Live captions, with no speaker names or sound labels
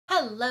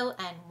Hello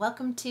and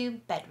welcome to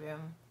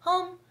Bedroom,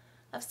 home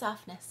of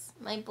softness,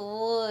 my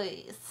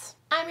boys.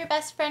 I'm your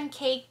best friend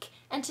Cake,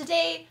 and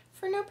today,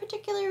 for no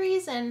particular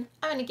reason,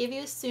 I'm going to give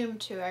you a Tsum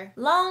tour.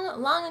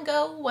 Long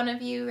ago, one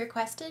of you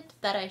requested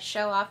that I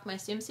show off my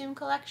Tsum Tsum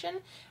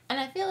collection, and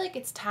I feel like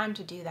it's time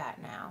to do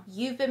that now.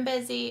 You've been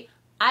busy,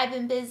 I've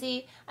been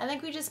busy. I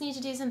think we just need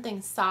to do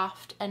something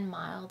soft and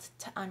mild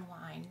to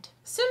unwind.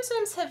 Tsum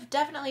Tsums have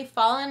definitely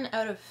fallen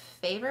out of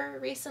favor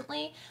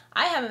recently.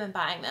 I haven't been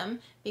buying them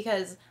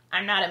because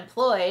I'm not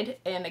employed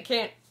and I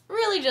can't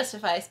really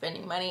justify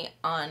spending money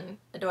on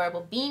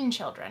adorable bean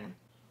children.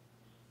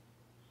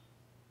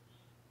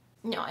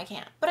 No, I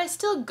can't. But I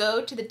still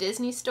go to the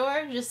Disney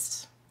store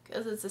just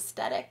because it's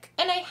aesthetic.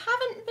 And I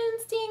haven't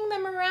been seeing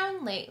them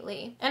around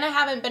lately. And I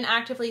haven't been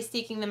actively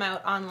seeking them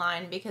out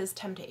online because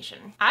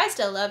temptation. I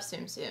still love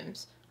Tsum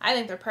Tsums. I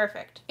think they're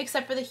perfect.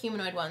 Except for the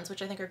humanoid ones,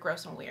 which I think are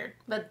gross and weird.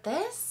 But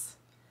this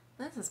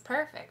is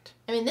perfect.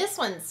 I mean, this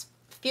one's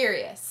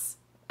furious,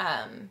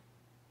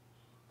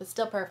 but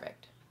still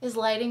perfect. Is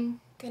lighting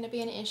gonna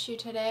be an issue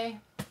today?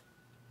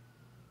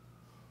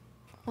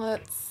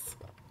 Let's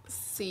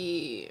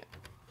see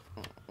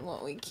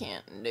what we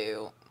can't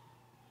do.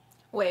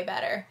 Way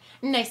better.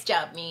 Nice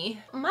job,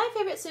 me. My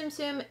favorite Tsum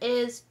Tsum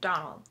is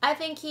Donald. I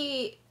think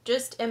he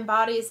just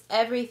embodies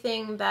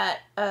everything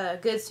that a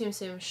good Tsum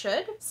Tsum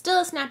should.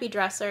 Still a snappy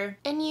dresser,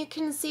 and you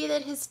can see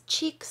that his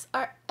cheeks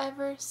are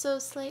ever so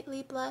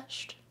slightly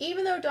blushed.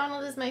 Even though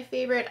Donald is my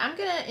favorite, I'm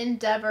gonna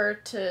endeavor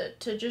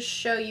to just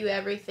show you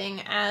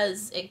everything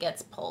as it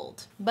gets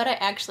pulled. But I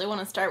actually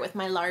want to start with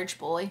my large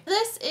boy.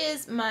 This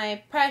is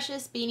my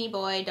precious beanie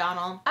boy,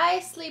 Donald. I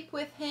sleep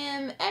with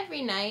him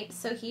every night,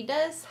 so he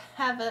does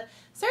have a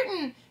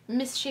certain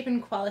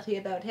misshapen quality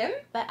about him,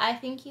 but I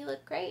think he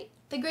looked great.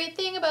 The great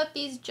thing about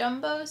these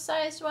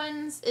jumbo-sized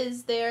ones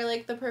is they're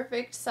like the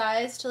perfect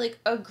size to like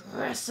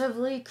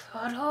aggressively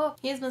cuddle.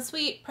 He's my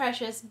sweet,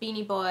 precious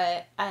beanie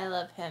boy. I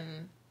love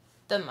him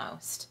the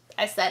most.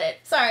 I said it.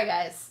 Sorry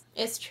guys.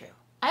 It's true.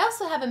 I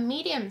also have a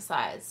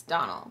medium-sized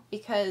Donald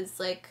because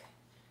like,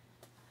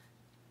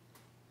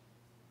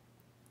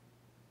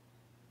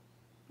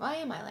 why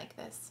am I like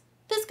this?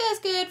 This guy's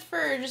good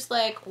for just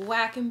like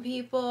whacking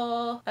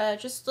people,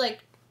 just like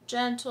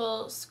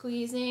gentle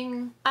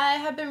squeezing. I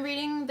have been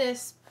reading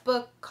this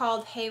book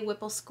called Hey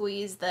Whipple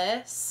Squeeze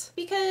This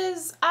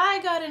because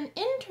I got an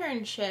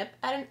internship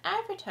at an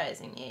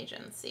advertising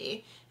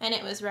agency and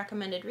it was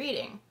recommended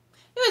reading.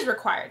 It was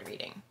required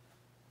reading,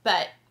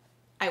 but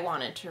I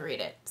wanted to read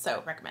it,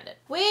 so recommended.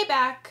 Way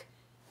back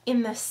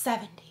in the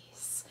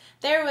 70s,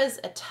 there was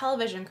a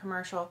television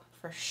commercial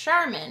for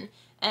Charmin,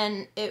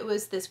 and it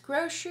was this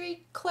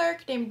grocery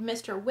clerk named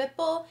Mr.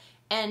 Whipple,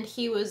 and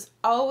he was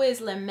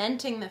always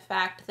lamenting the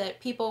fact that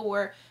people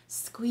were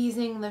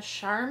squeezing the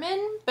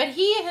Charmin, but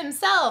he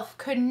himself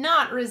could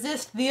not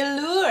resist the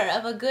allure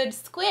of a good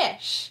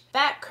squish.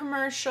 That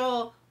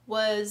commercial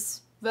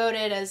was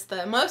voted as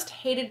the most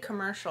hated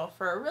commercial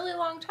for a really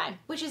long time,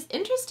 which is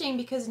interesting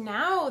because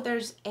now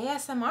there's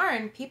ASMR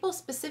and people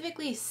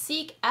specifically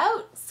seek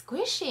out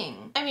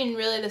squishing. I mean,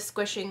 really the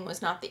squishing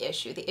was not the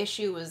issue. The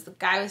issue was the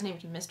guy was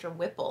named Mr.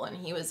 Whipple and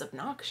he was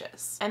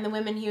obnoxious. And the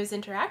women he was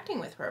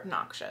interacting with were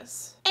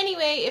obnoxious.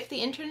 Anyway, if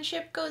the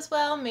internship goes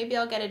well, maybe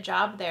I'll get a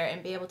job there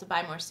and be able to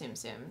buy more Tsum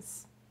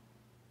Tsums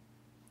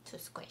to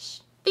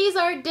squish. These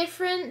are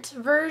different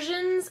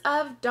versions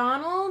of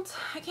Donald.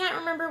 I can't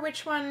remember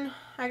which one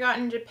I got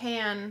in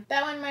Japan.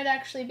 That one might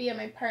actually be at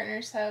my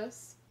partner's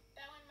house.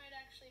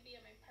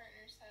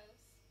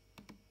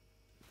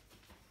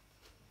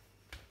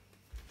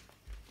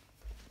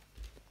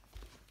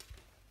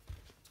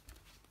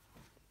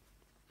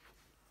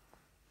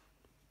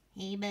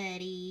 Hey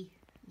buddy,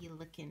 you're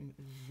looking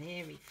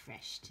very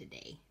fresh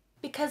today.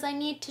 Because I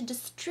need to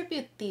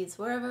distribute these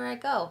wherever I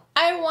go.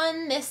 I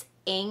won this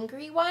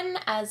angry one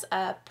as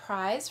a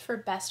prize for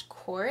best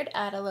cord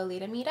at a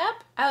Lolita meetup.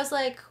 I was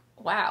like,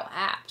 wow,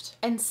 apt.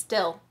 And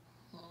still.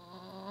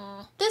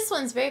 This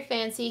one's very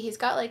fancy. He's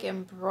got like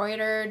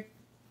embroidery.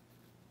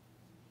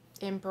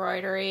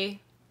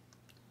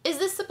 Is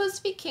this supposed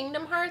to be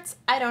Kingdom Hearts?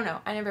 I don't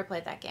know. I never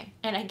played that game.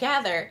 And I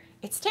gather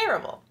it's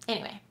terrible.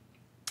 Anyway,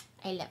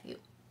 I love you.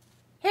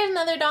 Here's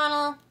another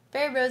Donald.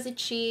 Very rosy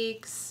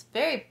cheeks.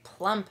 Very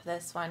plump,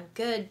 this one.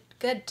 Good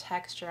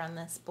texture on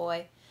this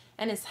boy.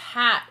 And his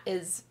hat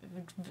is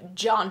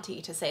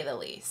jaunty, to say the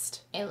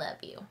least. I love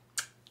you.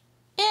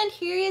 And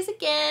here he is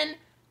again,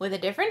 with a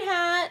different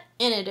hat,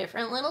 in a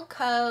different little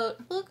coat.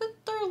 Look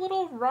at their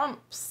little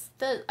rumps.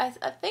 I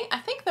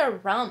think their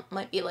rump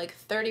might be like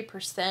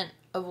 30%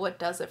 of what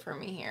does it for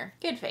me here.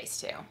 Good face,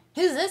 too.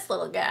 Who's this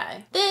little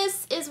guy?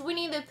 This is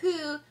Winnie the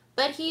Pooh,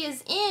 but he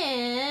is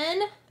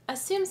in a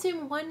Tsum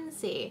Tsum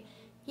onesie.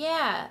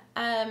 Yeah,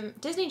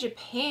 Disney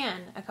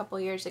Japan a couple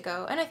years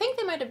ago, and I think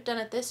they might have done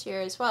it this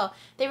year as well.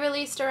 They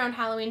released around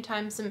Halloween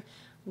time some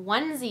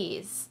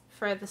onesies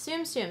for the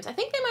Tsum Tsums. I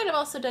think they might have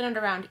also done it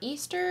around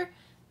Easter.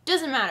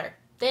 Doesn't matter.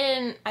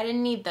 I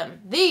didn't need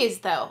them. These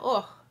though,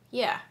 oh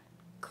yeah,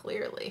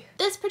 Clearly.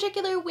 This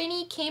particular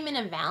Winnie came in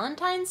a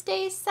Valentine's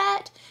Day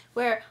set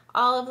where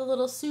all of the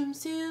little Tsum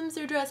Tsums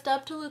are dressed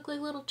up to look like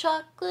little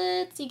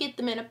chocolates. You get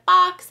them in a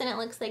box and it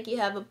looks like you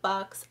have a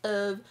box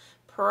of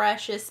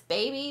precious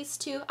babies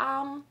to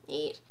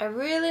eat. I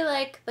really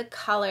like the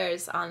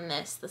colors on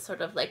this, the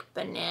sort of like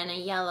banana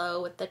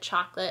yellow with the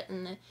chocolate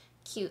and the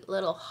cute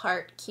little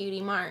heart cutie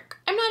mark.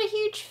 I'm not a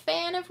huge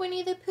fan of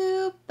Winnie the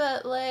Pooh,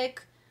 but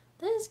like,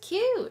 this is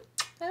cute.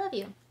 I love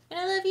you. And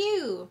I love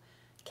you,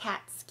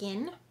 cat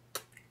skin.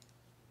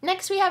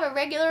 Next we have a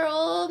regular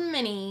old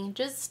Minnie.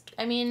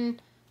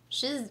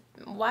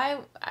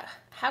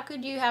 How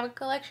could you have a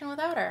collection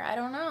without her? I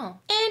don't know.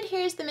 And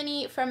here's the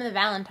Minnie from the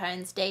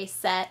Valentine's Day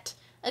set.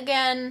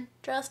 Again,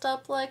 dressed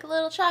up like a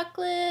little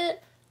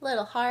chocolate,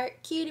 little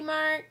heart, cutie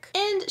mark.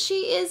 And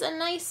she is a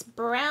nice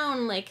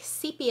brown, like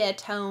sepia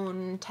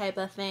tone type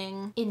of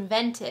thing.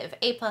 Inventive,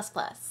 A++.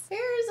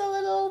 Here's a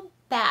little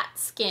bat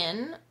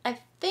skin. I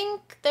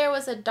think there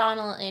was a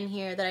Donald in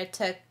here that I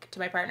took to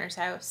my partner's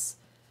house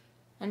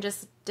and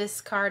just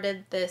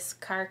discarded this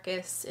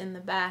carcass in the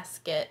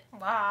basket.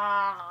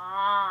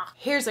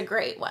 Here's a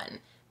great one.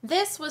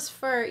 This was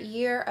for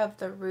Year of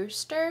the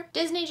Rooster,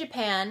 Disney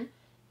Japan.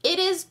 It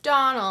is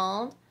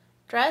Donald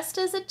dressed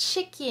as a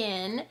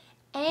chicken,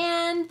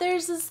 and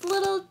there's this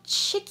little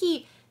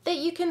chickie that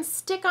you can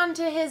stick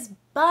onto his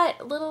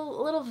butt,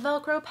 little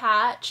Velcro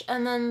patch,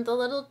 and then the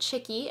little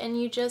chickie,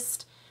 and you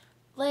just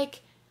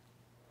like,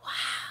 wow.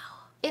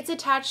 It's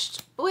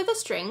attached with a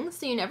string,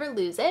 so you never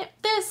lose it.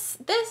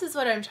 This is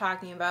what I'm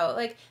talking about.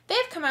 Like,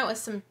 they've come out with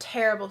some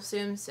terrible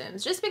Tsum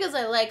Tsums. Just because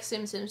I like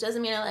Tsum Tsums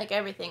doesn't mean I like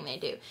everything they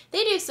do.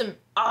 They do some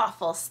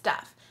awful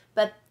stuff,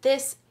 but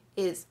this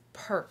is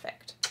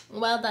perfect.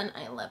 Well done,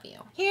 I love you.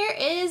 Here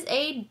is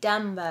a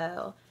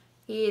Dumbo.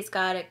 He's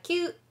got a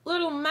cute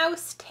little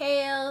mouse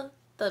tail,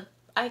 the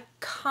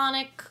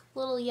iconic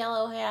little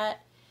yellow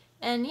hat,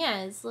 and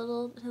yeah, his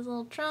little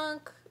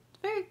trunk.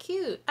 Very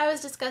cute. I was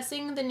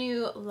discussing the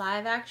new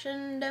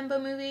live-action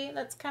Dumbo movie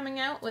that's coming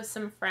out with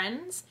some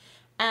friends,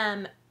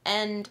 and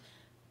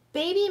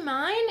Baby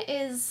Mine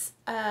is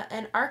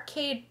an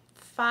Arcade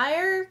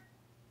Fire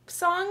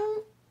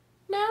song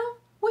now,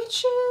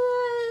 which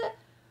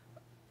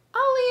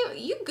I'll leave,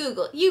 you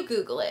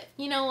Google it.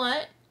 You know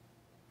what?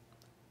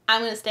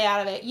 I'm gonna stay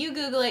out of it. You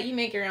Google it, you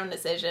make your own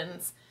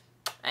decisions.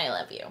 I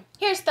love you.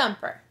 Here's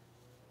Thumper.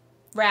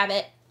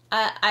 Rabbit.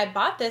 I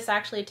bought this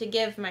actually to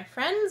give my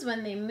friends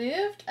when they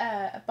moved.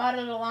 I bought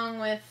it along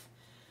with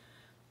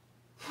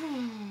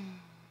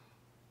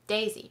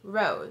Daisy.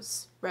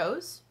 Rose.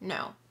 Rose?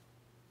 No.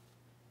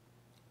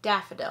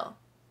 Daffodil.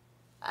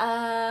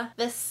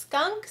 The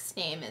skunk's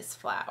name is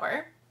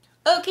Flower.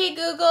 Okay,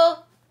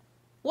 Google.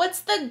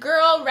 What's the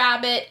girl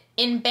rabbit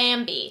in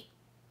Bambi?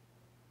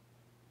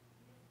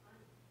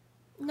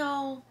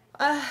 No.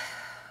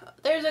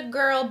 There's a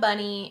girl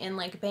bunny in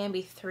like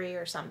Bambi 3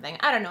 or something.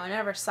 I don't know, I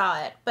never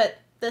saw it, but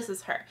this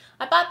is her.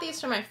 I bought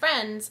these for my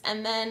friends,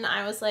 and then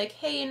I was like,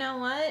 hey, you know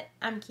what?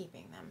 I'm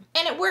keeping them.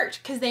 And it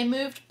worked, because they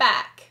moved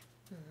back.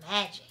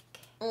 Magic.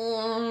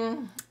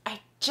 I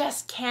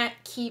just can't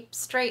keep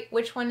straight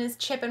which one is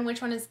Chip and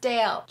which one is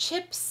Dale.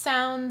 Chip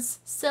sounds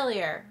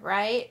sillier,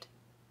 right?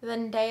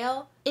 Than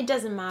Dale? It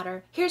doesn't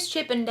matter. Here's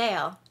Chip and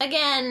Dale.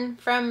 Again,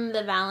 from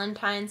the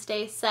Valentine's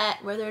Day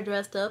set where they're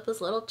dressed up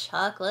as little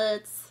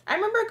chocolates. I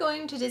remember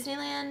going to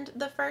Disneyland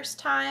the first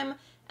time,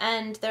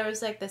 and there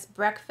was like this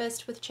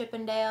breakfast with Chip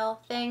and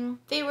Dale thing.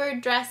 They were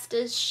dressed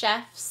as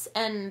chefs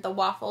and the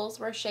waffles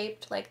were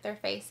shaped like their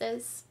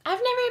faces.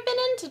 I've never been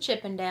into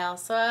Chip and Dale,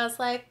 so I was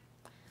like,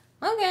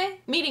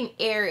 okay. Meeting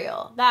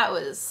Ariel, that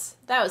was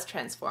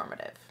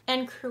transformative.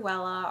 And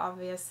Cruella,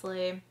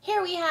 obviously.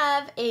 Here we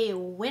have a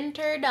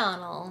Winter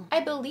Donald.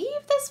 I believe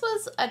this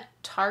was a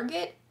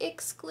Target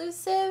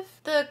exclusive.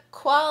 The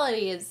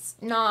quality is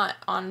not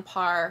on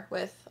par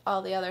with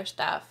all the other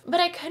stuff, but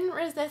I couldn't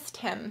resist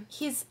him.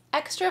 He's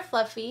extra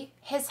fluffy.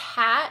 His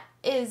hat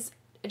is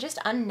just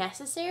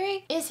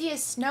unnecessary. Is he a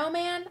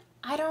snowman?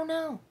 I don't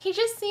know. He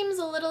just seems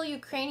a little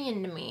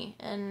Ukrainian to me,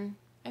 and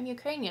I'm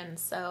Ukrainian,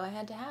 so I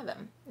had to have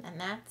him. And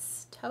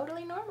that's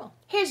totally normal.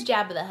 Here's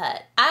Jabba the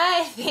Hutt.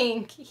 I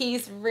think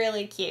he's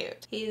really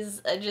cute.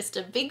 He's just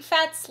a big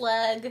fat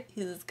slug.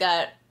 He's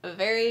got a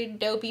very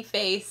dopey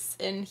face,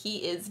 and he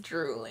is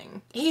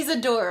drooling. He's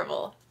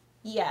adorable.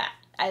 Yeah,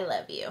 I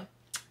love you.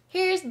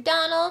 Here's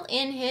Donald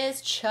in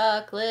his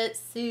chocolate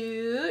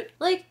suit.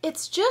 Like,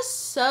 it's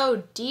just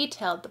so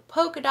detailed. The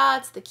polka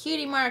dots, the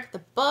cutie mark,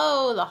 the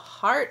bow, the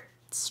heart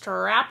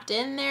strapped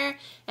in there,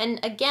 and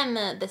again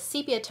the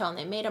sepia tone,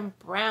 they made them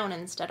brown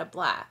instead of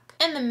black.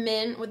 And the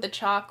mint with the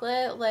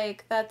chocolate,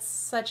 like, that's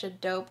such a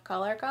dope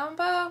color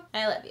combo.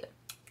 I love you.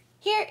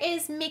 Here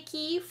is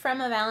Mickey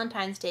from a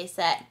Valentine's Day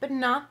set, but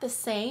not the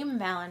same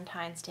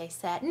Valentine's Day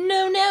set.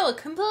 No, a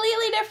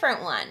completely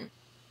different one.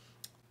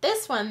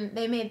 This one,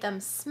 they made them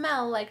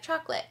smell like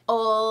chocolate.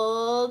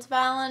 Old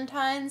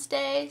Valentine's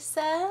Day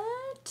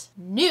set,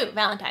 new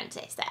Valentine's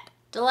Day set.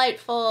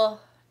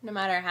 Delightful, no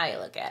matter how you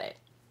look at it.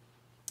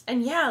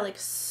 And yeah, like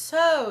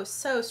so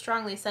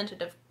strongly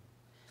scented of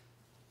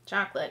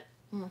chocolate.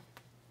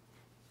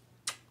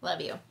 Love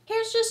you.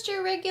 Here's just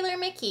your regular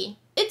Mickey.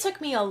 It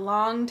took me a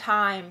long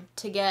time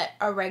to get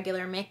a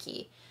regular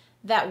Mickey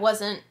that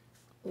wasn't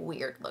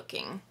weird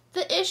looking.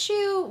 The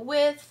issue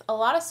with a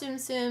lot of Tsum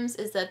Tsums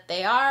is that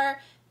they are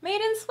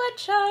made in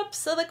sweatshops,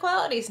 so the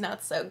quality's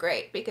not so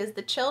great because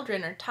the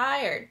children are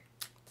tired.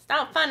 It's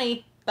not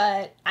funny,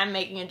 but I'm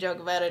making a joke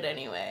about it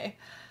anyway.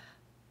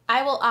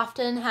 I will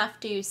often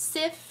have to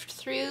sift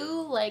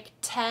through like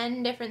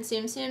 10 different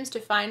Tsum Tsums to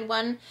find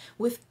one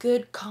with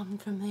good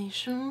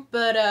confirmation,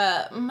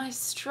 but my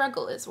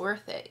struggle is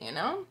worth it, you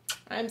know?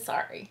 I'm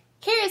sorry.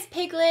 Here is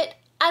Piglet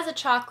as a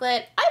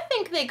chocolate. I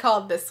think they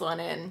called this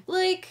one in.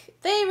 Like,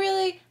 they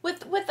really,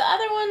 with the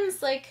other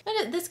ones, like,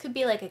 this could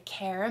be like a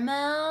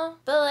caramel,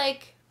 but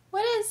like,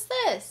 what is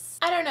this?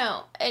 I don't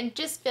know. I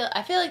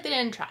feel like they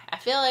didn't try. I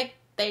feel like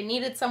they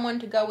needed someone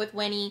to go with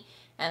Winnie,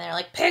 and they're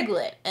like,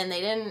 Piglet, and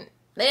they didn't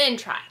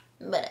try,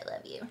 but I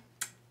love you.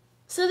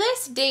 So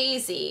this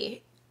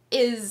Daisy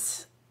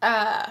is,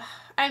 I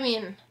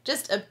mean,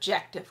 just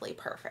objectively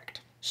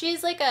perfect.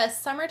 She's like a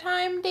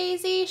summertime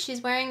Daisy.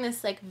 She's wearing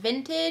this like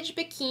vintage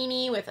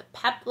bikini with a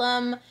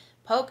peplum,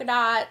 polka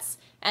dots,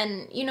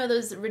 and you know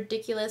those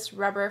ridiculous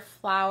rubber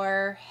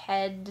flower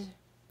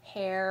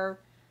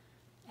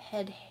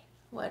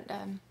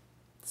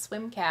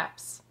swim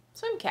caps.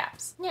 Swim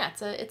caps. Yeah,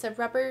 it's a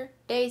rubber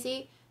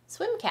Daisy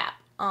swim cap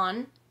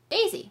on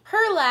Daisy.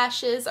 Her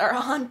lashes are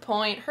on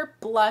point, her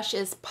blush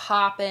is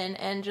poppin',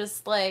 and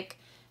just like,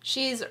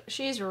 she's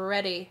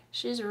ready.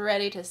 She's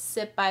ready to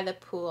sit by the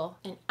pool,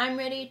 and I'm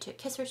ready to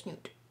kiss her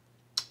snoot.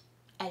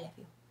 I love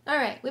you.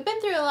 Alright, we've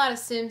been through a lot of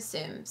Tsum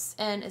Tsums,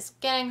 and it's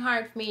getting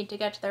hard for me to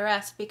get to the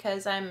rest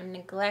because I'm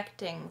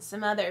neglecting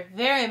some other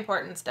very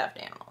important stuffed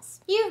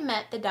animals. You've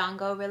met the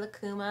Dongo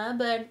Rillakuma,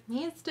 but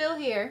he's still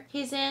here.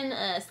 He's in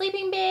a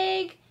sleeping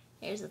bag.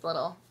 Here's his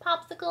little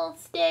popsicle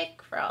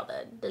stick for all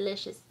the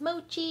delicious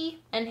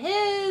mochi. And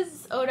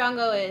his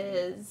Odongo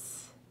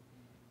is,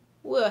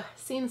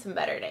 seen some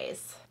better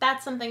days.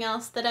 That's something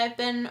else that I've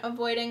been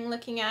avoiding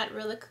looking at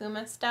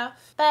Rillakuma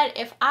stuff. But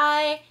if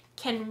I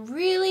can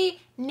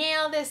really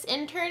nail this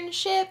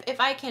internship,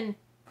 if I can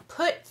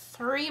put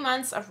 3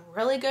 months of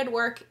really good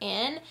work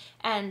in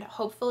and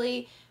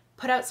hopefully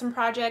put out some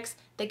projects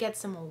that get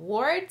some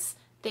awards,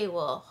 they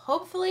will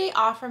hopefully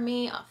offer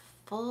me a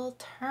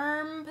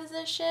full-term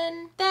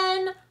position.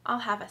 Then I'll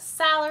have a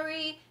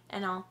salary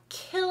and I'll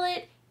kill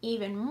it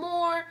even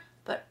more,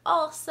 but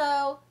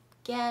also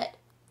get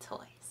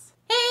toys.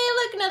 Hey,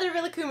 look, another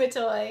Rillakuma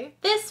toy.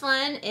 This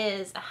one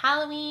is a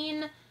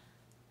Halloween,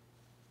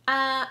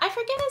 I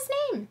forget his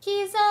name.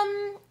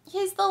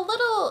 He's the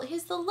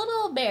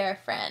little bear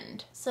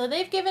friend. So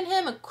they've given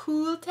him a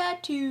cool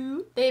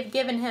tattoo. They've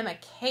given him a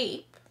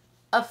cape,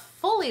 a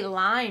fully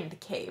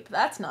lined cape.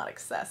 That's not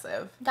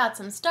excessive. Got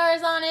some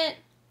stars on it.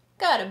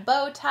 Got a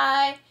bow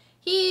tie.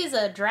 He's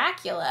a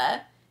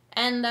Dracula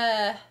and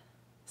a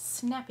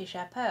snappy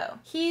chapeau.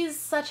 He's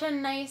such a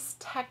nice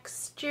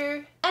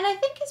texture, and I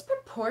think his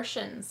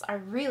proportions are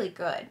really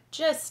good.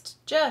 Just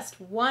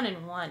 1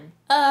 in 1.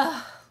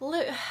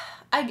 Look,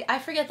 I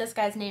forget this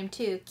guy's name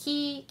too.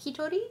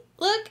 Kitori?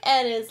 Look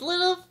at his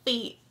little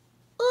feet.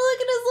 Look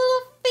at his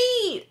little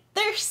feet.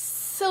 They're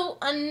so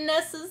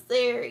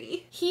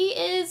unnecessary. He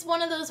is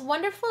one of those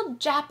wonderful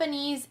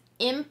Japanese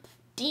imp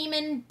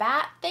demon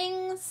bat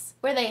things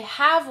where they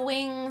have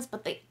wings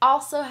but they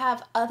also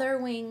have other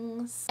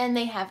wings, and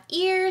they have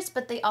ears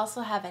but they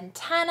also have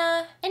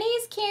antenna, and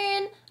he's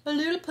carrying a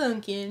little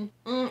pumpkin.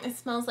 It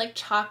smells like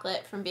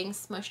chocolate from being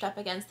smushed up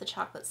against the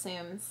chocolate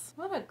Tsums.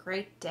 What a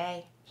great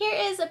day. Here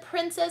is a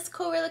Princess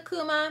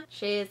Rillakuma.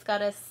 She's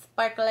got a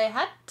sparkly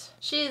hat.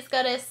 She's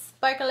got a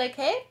sparkly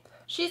cape.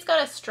 She's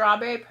got a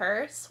strawberry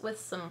purse with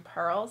some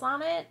pearls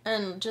on it,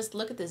 and just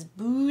look at this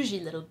bougie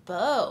little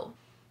bow.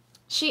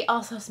 She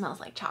also smells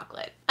like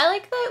chocolate. I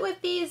like that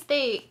with these,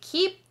 they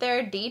keep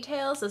their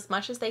details as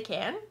much as they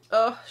can.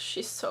 Oh,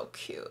 she's so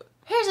cute.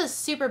 Here's a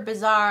super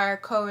bizarre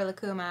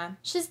Rillakuma.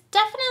 She's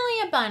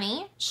definitely a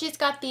bunny. She's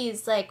got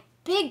these like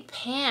big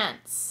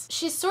pants.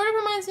 She sort of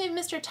reminds me of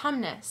Mr.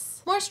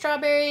 Tumnus. More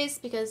strawberries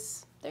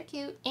because they're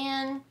cute,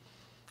 and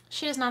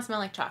she does not smell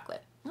like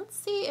chocolate. Let's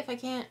see if I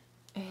can't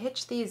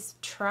hitch these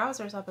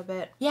trousers up a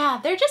bit. Yeah,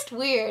 they're just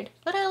weird,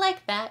 but I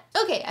like that.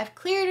 Okay, I've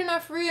cleared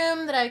enough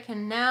room that I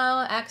can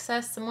now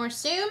access some more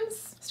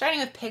Tsums. Starting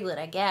with Piglet,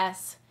 I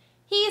guess.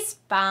 He's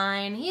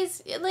fine.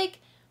 He's like,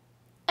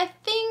 I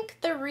think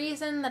the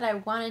reason that I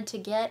wanted to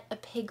get a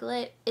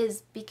Piglet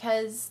is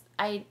because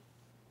I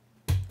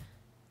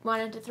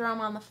wanted to throw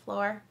him on the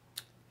floor.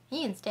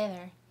 He can stay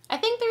there. I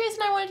think the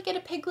reason I wanted to get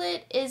a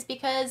Piglet is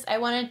because I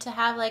wanted to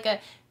have like a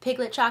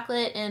Piglet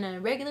chocolate and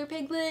a regular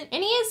Piglet.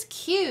 And he is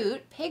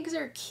cute. Pigs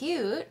are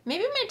cute.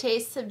 Maybe my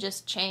tastes have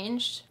just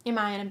changed. Am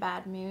I in a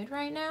bad mood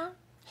right now?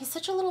 He's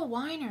such a little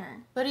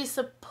whiner. But he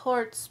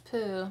supports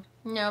Pooh.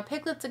 No,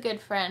 Piglet's a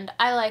good friend.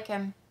 I like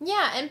him.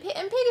 Yeah, and pigs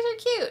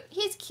are cute.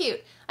 He's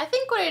cute. I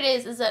think what it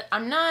is that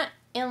I'm not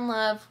in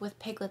love with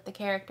Piglet the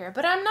character,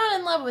 but I'm not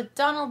in love with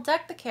Donald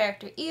Duck the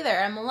character either.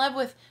 I'm in love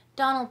with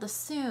Donald the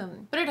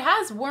Tsum. But it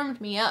has warmed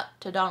me up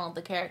to Donald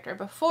the character.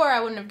 Before, I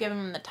wouldn't have given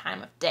him the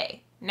time of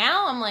day.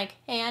 Now I'm like,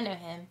 hey, I know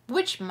him.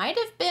 Which might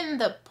have been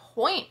the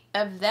point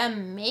of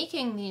them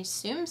making these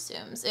Tsum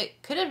Tsums.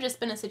 It could have just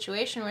been a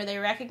situation where they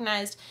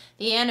recognized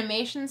the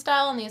animation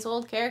style in these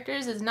old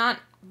characters is not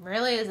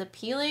really as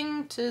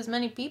appealing to as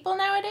many people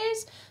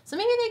nowadays. So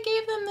maybe they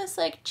gave them this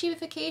like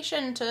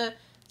cheapification to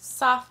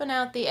soften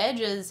out the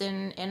edges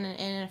in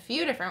a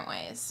few different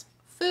ways.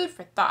 Food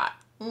for thought.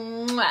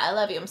 Mwah, I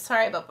love you. I'm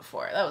sorry about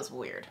before. That was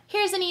weird.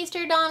 Here's an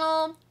Easter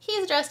Donald.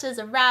 He's dressed as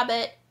a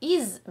rabbit.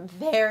 He's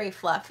very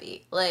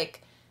fluffy.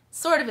 Like,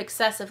 sort of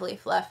excessively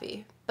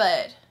fluffy,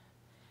 but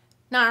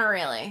not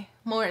really.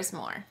 More is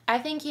more. I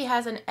think he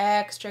has an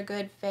extra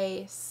good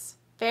face.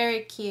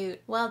 Very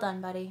cute. Well done,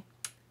 buddy.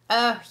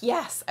 Oh,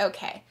 yes.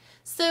 Okay.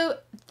 So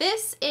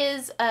this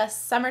is a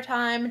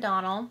summertime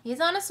Donald. He's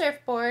on a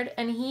surfboard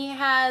and he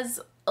has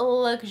a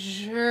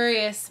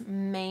luxurious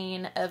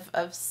mane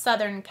of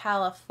Southern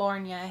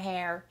California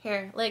hair.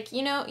 Like,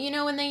 you know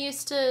when they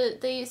used to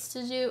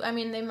do, I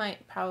mean, they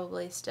might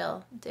probably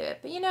still do it,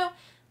 but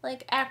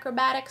like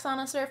acrobatics on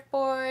a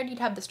surfboard, you'd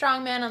have the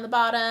strong man on the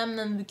bottom,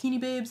 then the bikini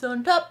babes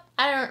on top.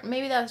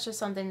 Maybe that's just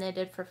something they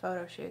did for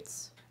photo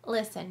shoots.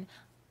 Listen,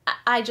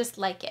 I just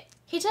like it.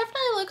 He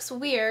definitely looks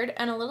weird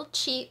and a little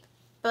cheap,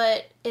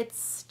 but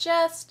it's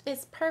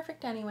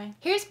perfect anyway.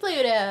 Here's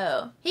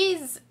Pluto.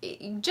 He's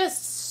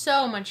just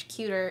so much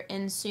cuter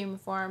in Tsum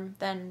form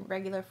than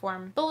regular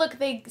form. But look,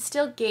 they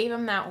still gave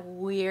him that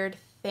weird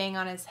thing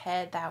on his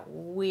head, that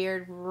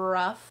weird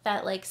ruff,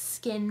 that like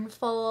skin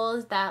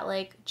folds, that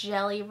like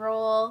jelly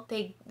roll.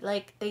 They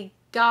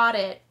got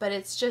it, but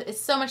it's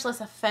so much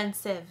less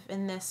offensive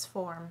in this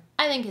form.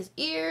 I think his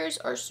ears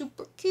are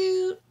super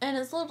cute and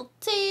his little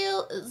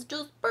tail is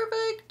just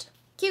perfect.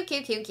 Cute,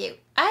 cute, cute, cute.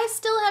 I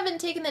still haven't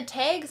taken the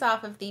tags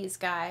off of these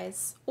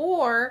guys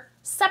or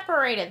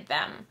separated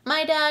them.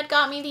 My dad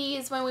got me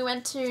these when we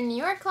went to New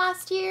York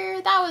last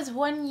year. That was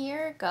 1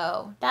 year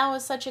ago. That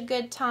was such a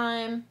good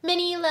time.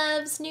 Minnie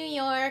loves New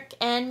York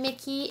and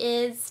Mickey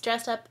is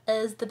dressed up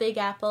as the Big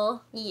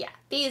Apple. Yeah,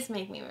 these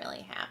make me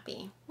really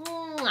happy.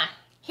 Mwah.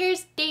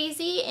 Here's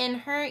Daisy in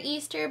her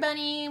Easter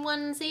Bunny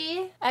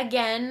onesie.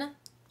 Again,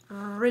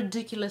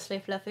 ridiculously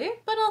fluffy,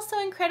 but also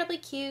incredibly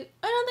cute.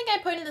 I don't think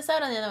I pointed this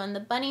out on the other one. The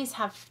bunnies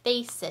have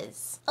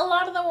faces. A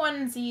lot of the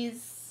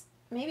onesies,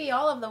 maybe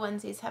all of the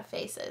onesies have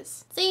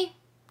faces. See?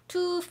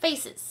 2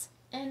 faces.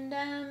 And,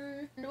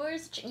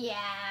 where's yeah,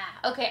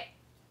 okay.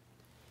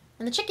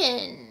 And the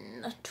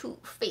chicken, 2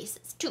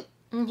 faces, 2.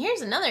 And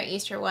here's another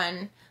Easter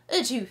one,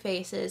 2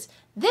 faces.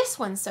 This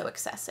one's so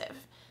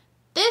excessive.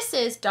 This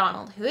is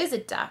Donald, who is a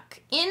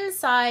duck,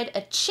 inside a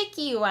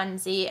chickie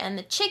onesie, and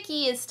the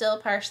chickie is still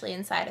partially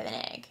inside of an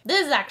egg.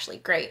 This is actually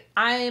great.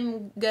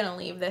 I'm gonna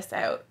leave this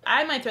out.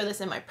 I might throw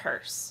this in my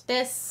purse.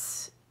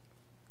 This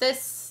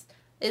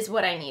is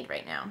what I need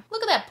right now.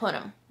 Look at that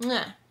punim.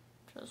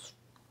 Just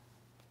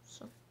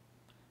so.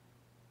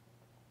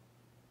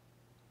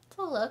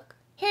 So look.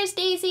 Here's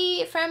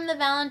Daisy from the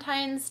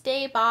Valentine's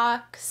Day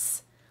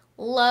box.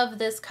 Love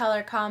this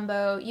color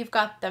combo. You've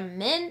got the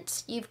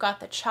mint, you've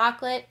got the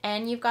chocolate,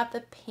 and you've got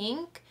the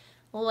pink.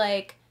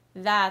 Like,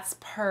 that's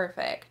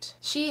perfect.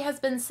 She has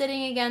been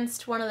sitting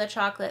against one of the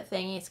chocolate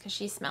thingies because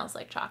she smells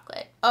like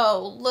chocolate.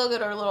 Oh, look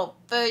at her little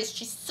face.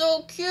 She's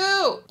so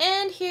cute.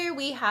 And here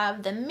we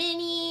have the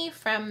mini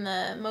from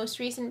the most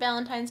recent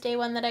Valentine's Day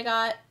one that I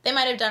got. They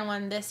might have done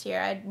one this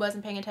year. I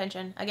wasn't paying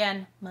attention.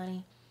 Again,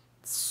 money.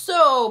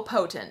 So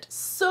potent.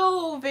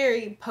 So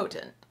very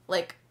potent.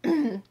 Like,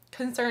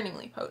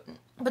 concerningly potent.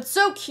 But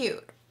so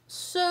cute.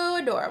 So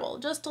adorable.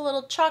 Just a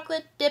little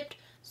chocolate dipped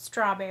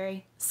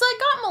strawberry. So I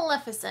got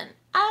Maleficent.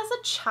 As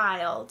a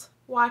child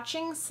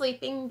watching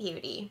Sleeping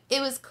Beauty, it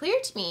was clear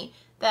to me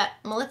that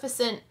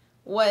Maleficent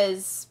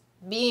was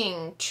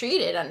being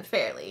treated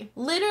unfairly.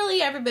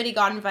 Literally everybody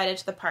got invited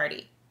to the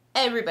party.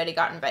 Everybody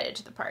got invited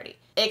to the party.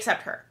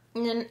 Except her.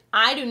 And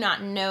I do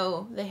not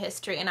know the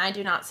history and I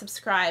do not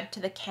subscribe to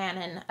the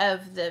canon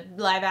of the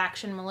live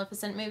action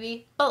Maleficent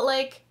movie. But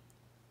like,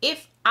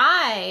 if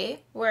I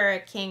were a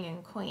king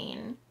and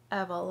queen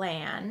of a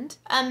land,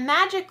 a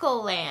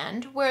magical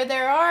land where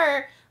there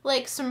are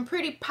like some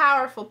pretty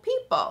powerful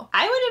people,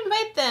 I would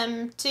invite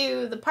them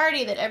to the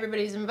party that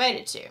everybody's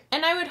invited to.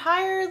 And I would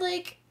hire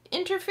like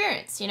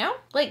interference, you know?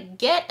 Like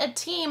get a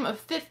team of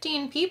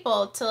 15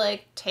 people to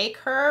like take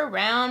her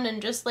around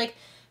and just like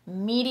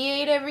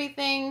mediate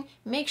everything,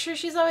 make sure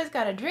she's always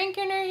got a drink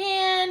in her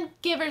hand,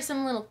 give her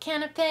some little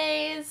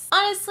canapes.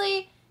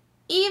 Honestly,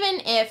 even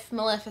if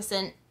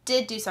Maleficent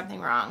did do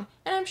something wrong,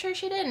 and I'm sure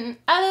she didn't,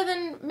 other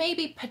than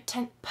maybe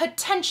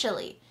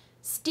potentially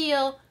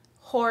steal,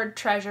 hoard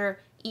treasure,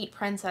 eat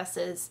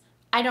princesses,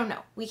 I don't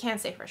know. We can't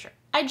say for sure.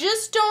 I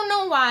just don't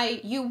know why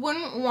you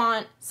wouldn't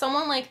want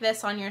someone like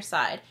this on your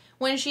side.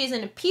 When she's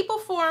in a people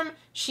form,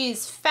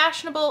 she's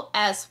fashionable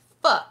as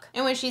fuck.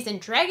 And when she's in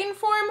dragon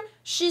form,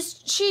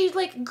 she's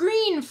like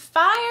green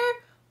fire,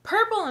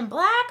 purple and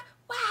black.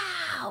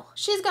 Wow.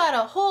 She's got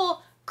a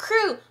whole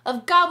crew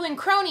of goblin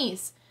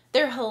cronies.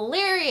 They're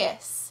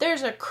hilarious.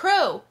 There's a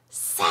crow,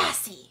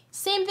 sassy.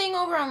 Same thing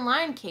over on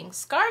Lion King.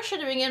 Scar should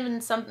have been given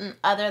something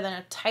other than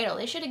a title.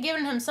 They should have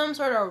given him some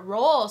sort of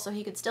role so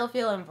he could still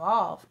feel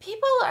involved.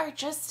 People are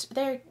just,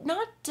 they're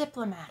not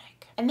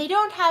diplomatic. And they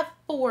don't have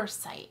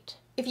foresight.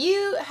 If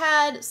you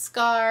had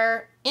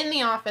Scar in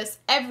the office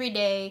every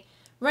day,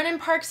 running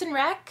Parks and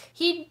Rec,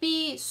 he'd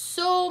be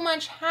so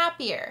much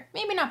happier.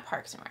 Maybe not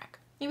Parks and Rec.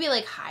 Maybe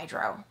like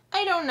Hydro.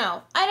 I don't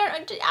know.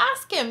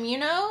 Ask him, you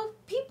know?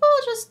 People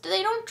just,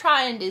 they don't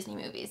try in Disney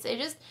movies.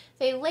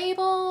 They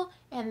label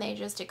and they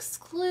just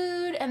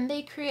exclude and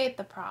they create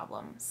the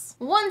problems.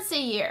 Once a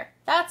year,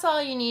 that's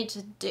all you need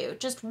to do.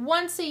 Just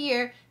once a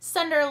year,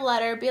 send her a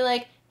letter, be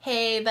like,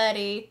 hey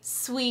buddy,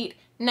 sweet,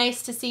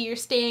 nice to see you're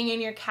staying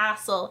in your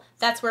castle.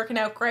 That's working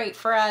out great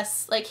for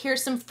us. Like,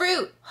 here's some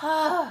fruit.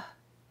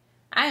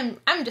 I'm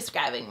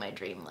describing my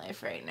dream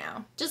life right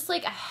now. Just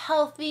like a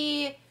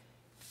healthy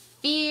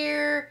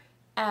fear,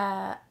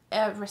 a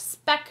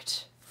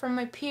respect from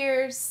my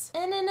peers,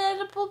 and an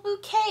edible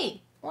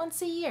bouquet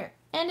once a year.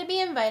 And to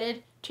be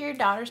invited to your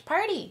daughter's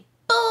party.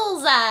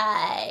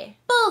 Bullseye!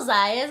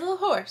 Bullseye is a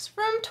horse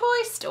from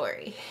Toy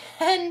Story.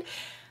 And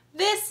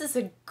this is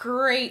a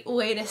great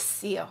way to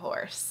see a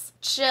horse.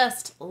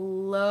 Just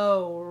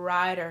low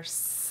rider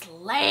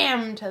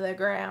slam to the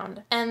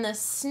ground. And the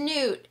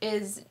snoot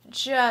is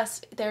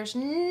just, there's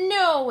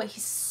no way,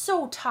 he's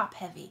so top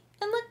heavy.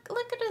 And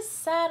look at his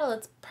saddle,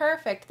 it's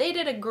perfect. They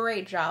did a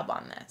great job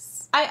on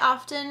this. I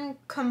often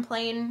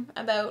complain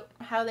about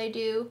how they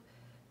do,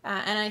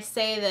 and I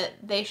say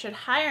that they should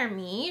hire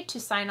me to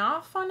sign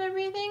off on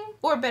everything,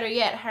 or better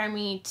yet, hire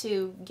me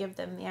to give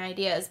them the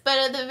ideas. But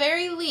at the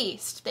very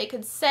least, they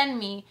could send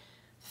me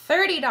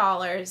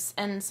 $30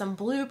 and some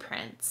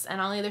blueprints, and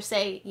I'll either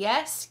say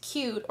yes,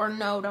 cute, or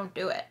no, don't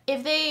do it.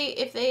 If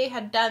they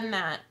had done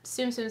that,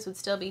 Tsum Tsums would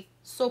still be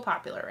so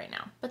popular right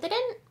now. But they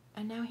didn't,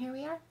 and now here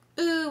we are.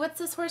 Ooh, what's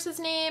this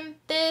horse's name?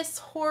 This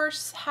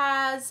horse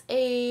has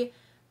a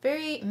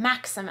very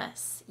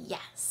Maximus,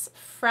 yes,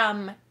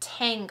 from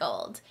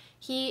Tangled.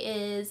 He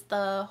is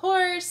the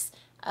horse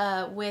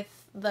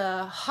with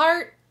the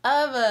heart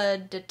of a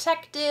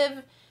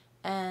detective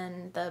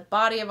and the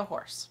body of a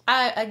horse.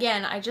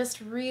 I just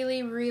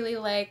really, really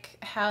like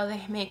how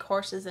they make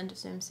horses into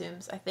Tsum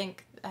Tsums. I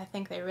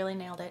think they really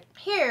nailed it.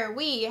 Here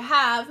we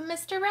have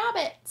Mr.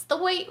 Rabbit. It's the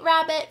white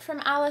rabbit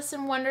from Alice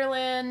in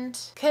Wonderland.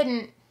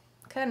 Couldn't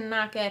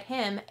not get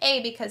him.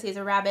 A, because he's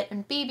a rabbit,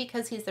 and B,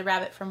 because he's the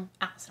rabbit from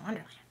Alice in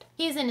Wonderland.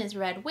 He's in his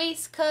red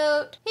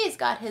waistcoat. He's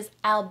got his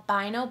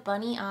albino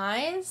bunny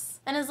eyes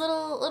and his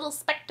little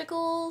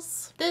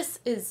spectacles. This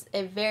is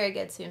a very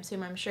good Tsum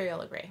Tsum, I'm sure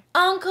you'll agree.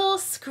 Uncle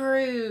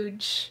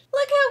Scrooge.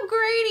 Look how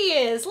great he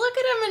is. Look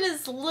at him in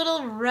his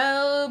little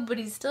robe, but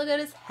he's still got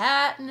his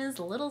hat and his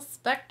little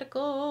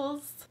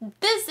spectacles.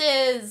 This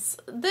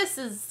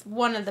is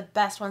one of the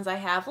best ones I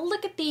have.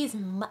 Look at these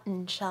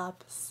mutton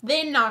chops.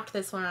 They knocked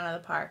this one out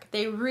of the park.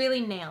 They really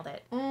nailed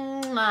it.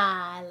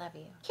 I love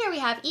you. Here we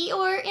have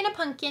Eeyore in a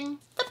pumpkin.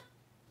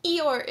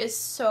 Eeyore is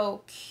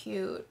so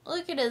cute.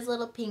 Look at his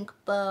little pink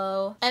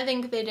bow. I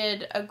think they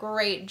did a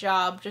great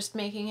job just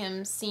making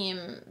him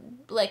seem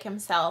like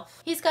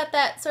himself. He's got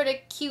that sort of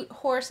cute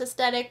horse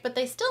aesthetic, but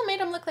they still made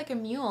him look like a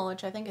mule,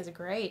 which I think is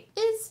great.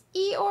 Is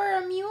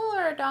Eeyore a mule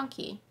or a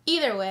donkey?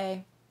 Either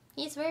way,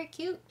 he's very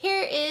cute.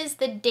 Here is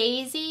the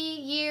Daisy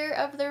year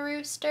of the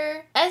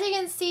rooster. As you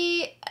can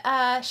see,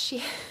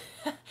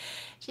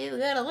 she's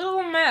got a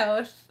little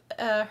mouth.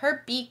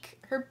 Her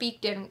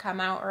beak didn't come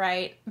out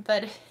right,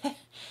 but it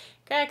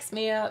cracks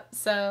me up,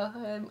 so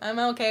I'm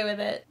okay with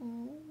it.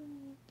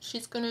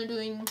 She's gonna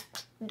doing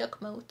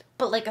duck mouth,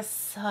 but like a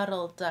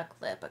subtle duck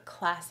lip, a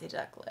classy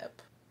duck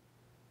lip.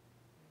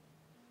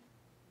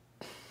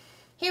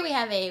 Here we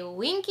have a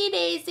Winky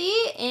Daisy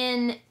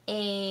in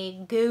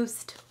a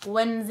ghost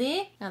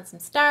onesie. Got some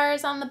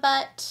stars on the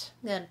butt.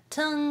 Got a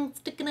tongue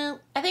sticking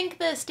out. I think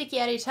the sticky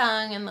outy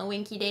tongue and the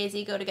Winky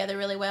Daisy go together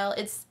really well.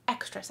 It's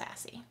extra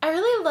sassy. I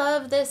really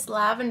love this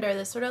lavender,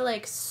 this sort of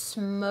like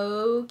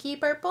smoky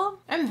purple.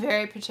 I'm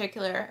very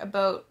particular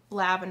about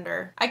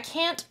lavender. I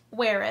can't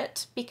wear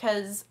it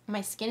because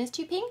my skin is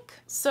too pink.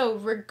 So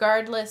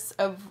regardless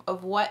of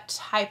what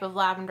type of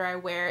lavender I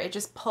wear, it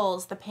just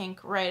pulls the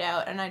pink right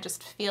out and I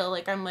just feel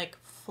like I'm like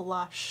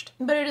flushed.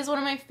 But it is one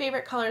of my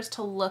favorite colors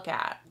to look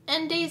at.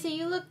 And Daisy,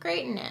 you look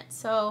great in it,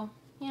 so,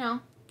 you know,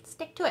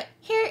 stick to it.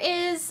 Here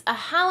is a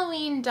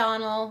Halloween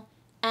Donald,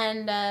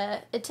 and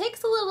it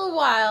takes a little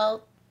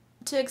while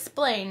to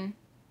explain.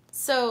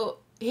 So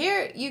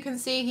here you can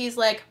see he's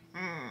like,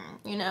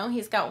 you know,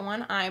 he's got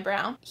one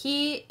eyebrow.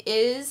 He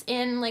is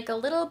in like a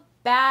little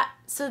bat,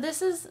 so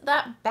this is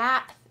that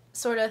bat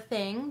sort of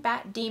thing,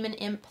 bat demon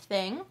imp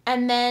thing.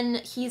 And then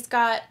he's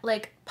got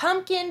like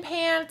pumpkin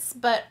pants,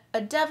 but a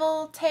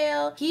devil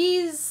tail.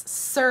 He's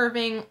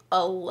serving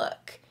a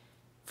look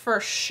for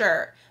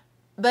sure,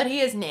 but he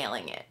is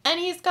nailing it.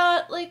 And he's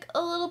got like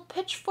a little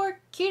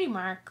pitchfork cutie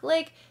mark.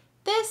 Like,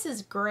 this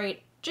is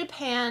great.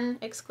 Japan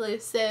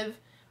exclusive.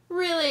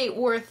 really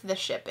worth the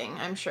shipping,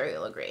 I'm sure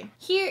you'll agree.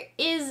 Here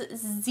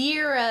is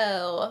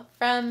Zero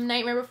from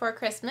Nightmare Before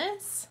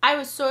Christmas. I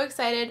was so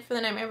excited for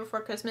the Nightmare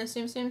Before Christmas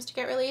Tsum Tsums to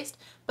get released,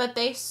 but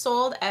they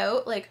sold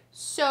out like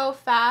so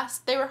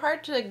fast. They were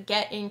hard to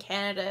get in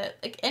Canada.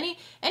 Like any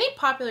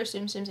popular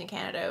Tsum Tsums in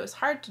Canada, it was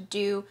hard to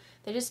do.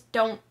 They just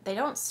don't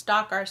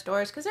stock our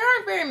stores because there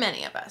aren't very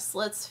many of us,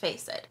 let's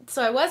face it.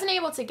 So I wasn't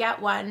able to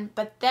get one,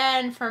 but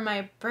then for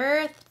my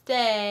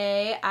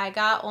birthday, I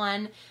got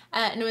one.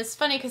 And it was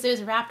funny because it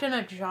was wrapped in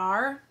a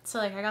jar. So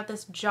like I got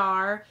this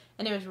jar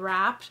and it was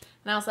wrapped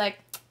and I was like,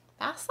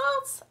 bath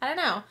salts? I don't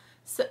know.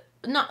 So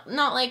not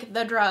like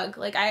the drug.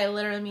 Like I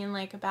literally mean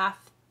like a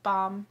bath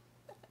bomb.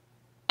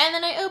 And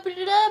then I opened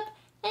it up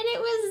and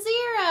it was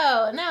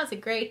Zero, and that was a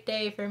great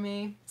day for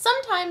me.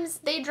 Sometimes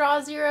they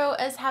draw Zero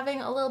as having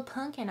a little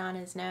pumpkin on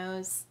his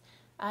nose.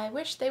 I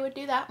wish they would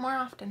do that more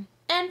often.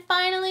 And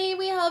finally,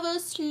 we have a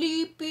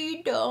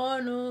Sleepy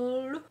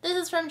Donald. This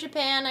is from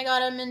Japan. I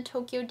got him in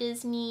Tokyo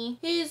Disney.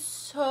 He's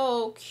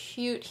so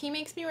cute. He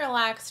makes me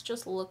relax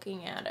just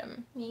looking at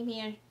him.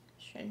 Maybe I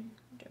should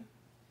do...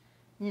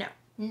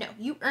 No,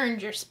 you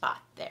earned your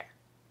spot there.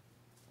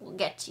 We'll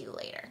get to you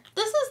later.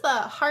 This is the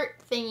heart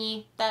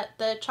thingy that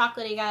the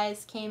chocolatey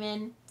guys came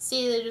in.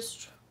 See, they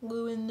just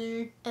glue in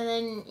there. And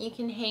then you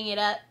can hang it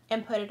up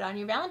and put it on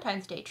your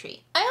Valentine's Day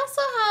tree. I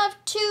also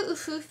have two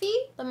Ufufi,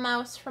 the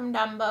mouse from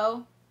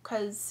Dumbo,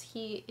 because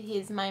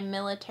he's my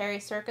military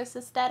circus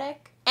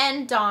aesthetic.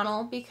 And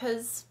Donald,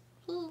 because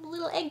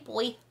little egg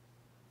boy.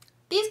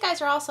 These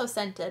guys are also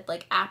scented,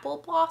 like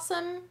apple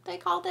blossom, they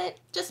called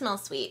it. Just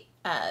smells sweet.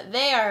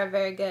 They are a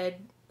very good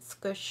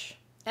squish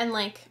and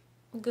like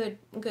good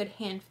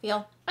hand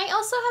feel. I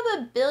also have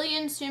a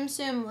billion Tsum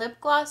Tsum lip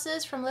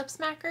glosses from Lip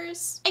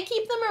Smackers. I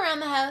keep them around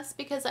the house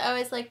because I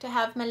always like to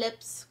have my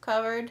lips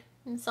covered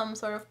in some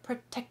sort of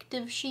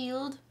protective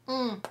shield.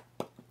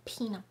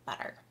 Peanut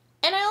butter.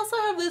 And I also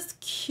have this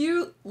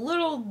cute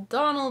little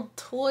Donald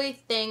toy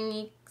thing.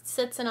 He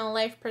sits in a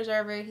life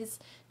preserver. He's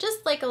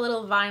just like a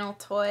little vinyl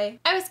toy.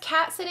 I was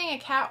cat sitting a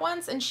cat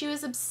once and she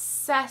was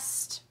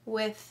obsessed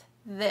with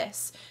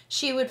this.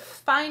 She would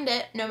find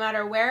it no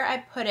matter where I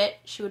put it.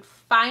 She would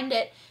find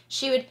it.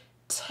 She would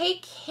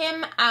take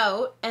him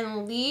out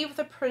and leave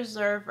the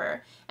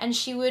preserver and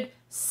she would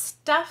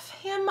stuff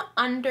him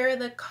under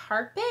the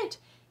carpet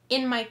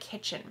in my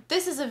kitchen.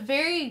 This is a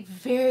very,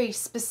 very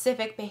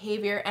specific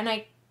behavior and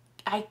I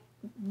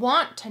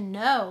want to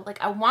know.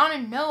 Like I want to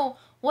know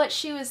what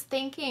she was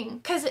thinking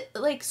because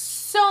like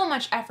so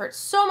much effort,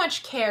 so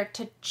much care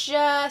to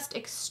just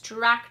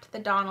extract the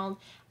Donald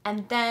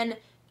and then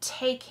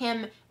take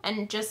him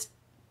and just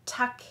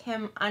tuck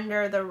him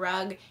under the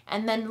rug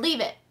and then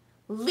leave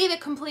it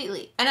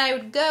completely. And I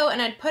would go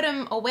and I'd put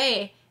him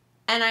away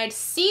and I'd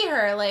see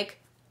her like,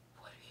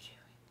 what are you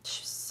doing?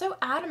 She was so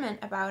adamant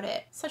about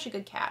it. Such a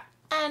good cat.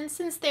 And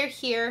since they're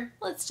here,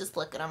 let's just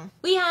look at them.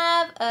 We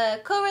have a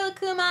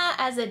Rillakuma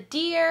as a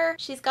deer.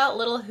 She's got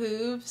little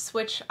hooves,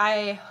 which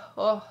I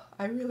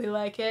really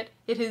like it.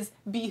 It has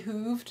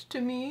behooved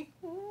to me.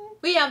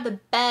 We have the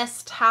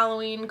best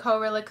Halloween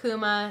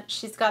Rillakuma.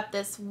 She's got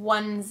this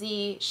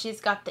onesie. She's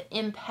got the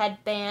imp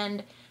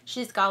headband.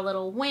 She's got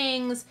little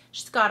wings.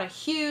 She's got a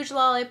huge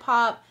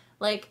lollipop.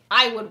 Like,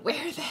 I would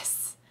wear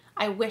this.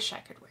 I wish I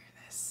could wear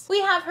this.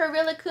 We have her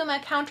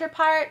Rillakuma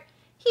counterpart.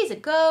 He's a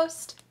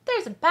ghost.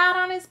 There's a bat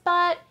on his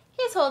butt.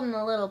 He's holding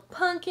a little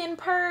pumpkin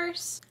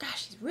purse.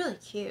 Gosh, he's really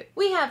cute.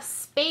 We have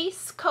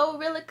Space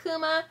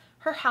Rillakuma.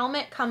 Her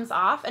helmet comes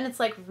off and it's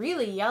like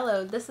really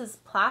yellow. This is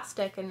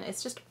plastic and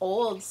it's just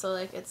old, so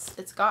like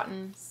it's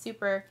gotten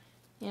super,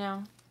 you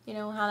know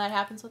how that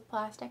happens with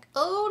plastic.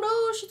 Oh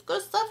no, she's gonna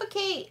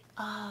suffocate.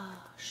 Ah,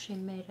 oh, she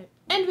made it.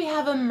 And we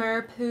have a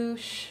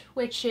Merpoosh,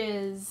 which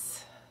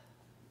is,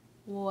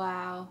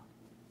 wow.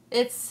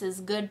 It's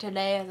as good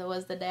today as it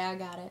was the day I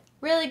got it.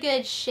 Really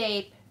good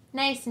shape.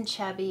 Nice and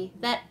chubby.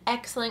 That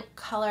excellent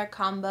color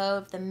combo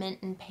of the mint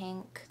and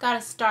pink. Got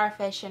a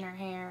starfish in her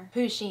hair.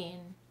 Pusheen.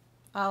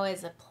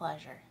 Always a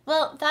pleasure.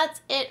 Well,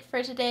 that's it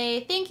for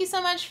today. Thank you so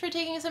much for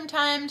taking some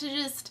time to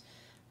just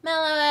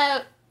mellow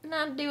out,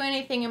 not do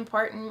anything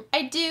important.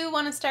 I do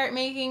want to start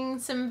making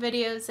some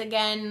videos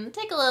again,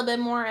 take a little bit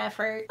more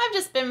effort. I've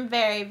just been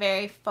very,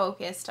 very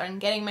focused on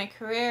getting my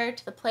career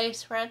to the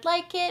place where I'd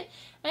like it,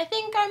 and I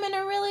think I'm in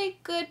a really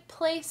good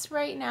place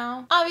right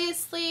now.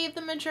 Obviously,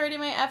 the majority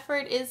of my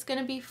effort is going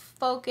to be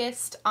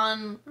focused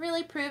on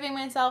really proving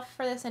myself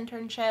for this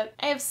internship.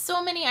 I have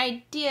so many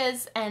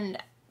ideas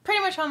and pretty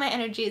much all my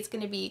energy is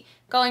going to be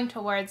going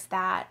towards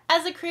that.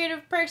 As a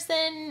creative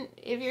person,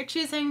 if you're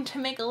choosing to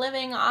make a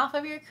living off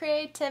of your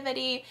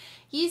creativity,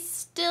 you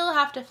still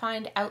have to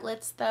find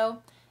outlets though,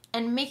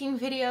 and making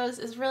videos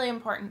is really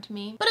important to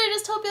me. But I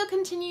just hope you'll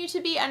continue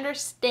to be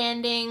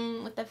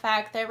understanding with the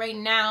fact that right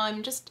now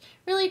I'm just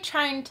really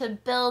trying to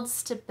build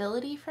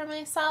stability for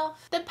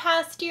myself. The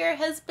past year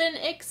has been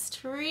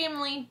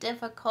extremely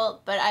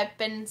difficult, but I've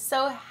been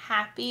so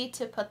happy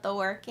to put the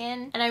work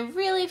in, and I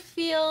really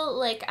feel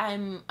like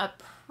I'm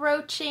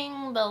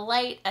approaching the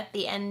light at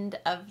the end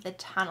of the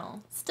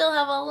tunnel. Still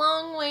have a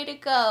long way to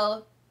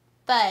go,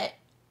 but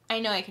I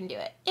know I can do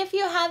it. If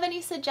you have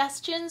any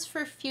suggestions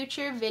for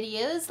future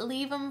videos,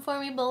 leave them for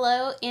me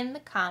below in the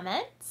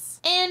comments.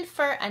 And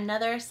for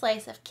another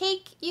slice of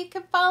cake, you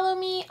can follow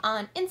me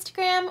on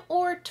Instagram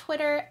or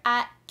Twitter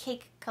at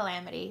Cake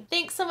Calamity.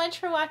 Thanks so much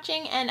for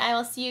watching, and I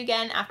will see you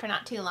again after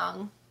not too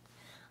long.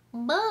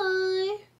 Bye!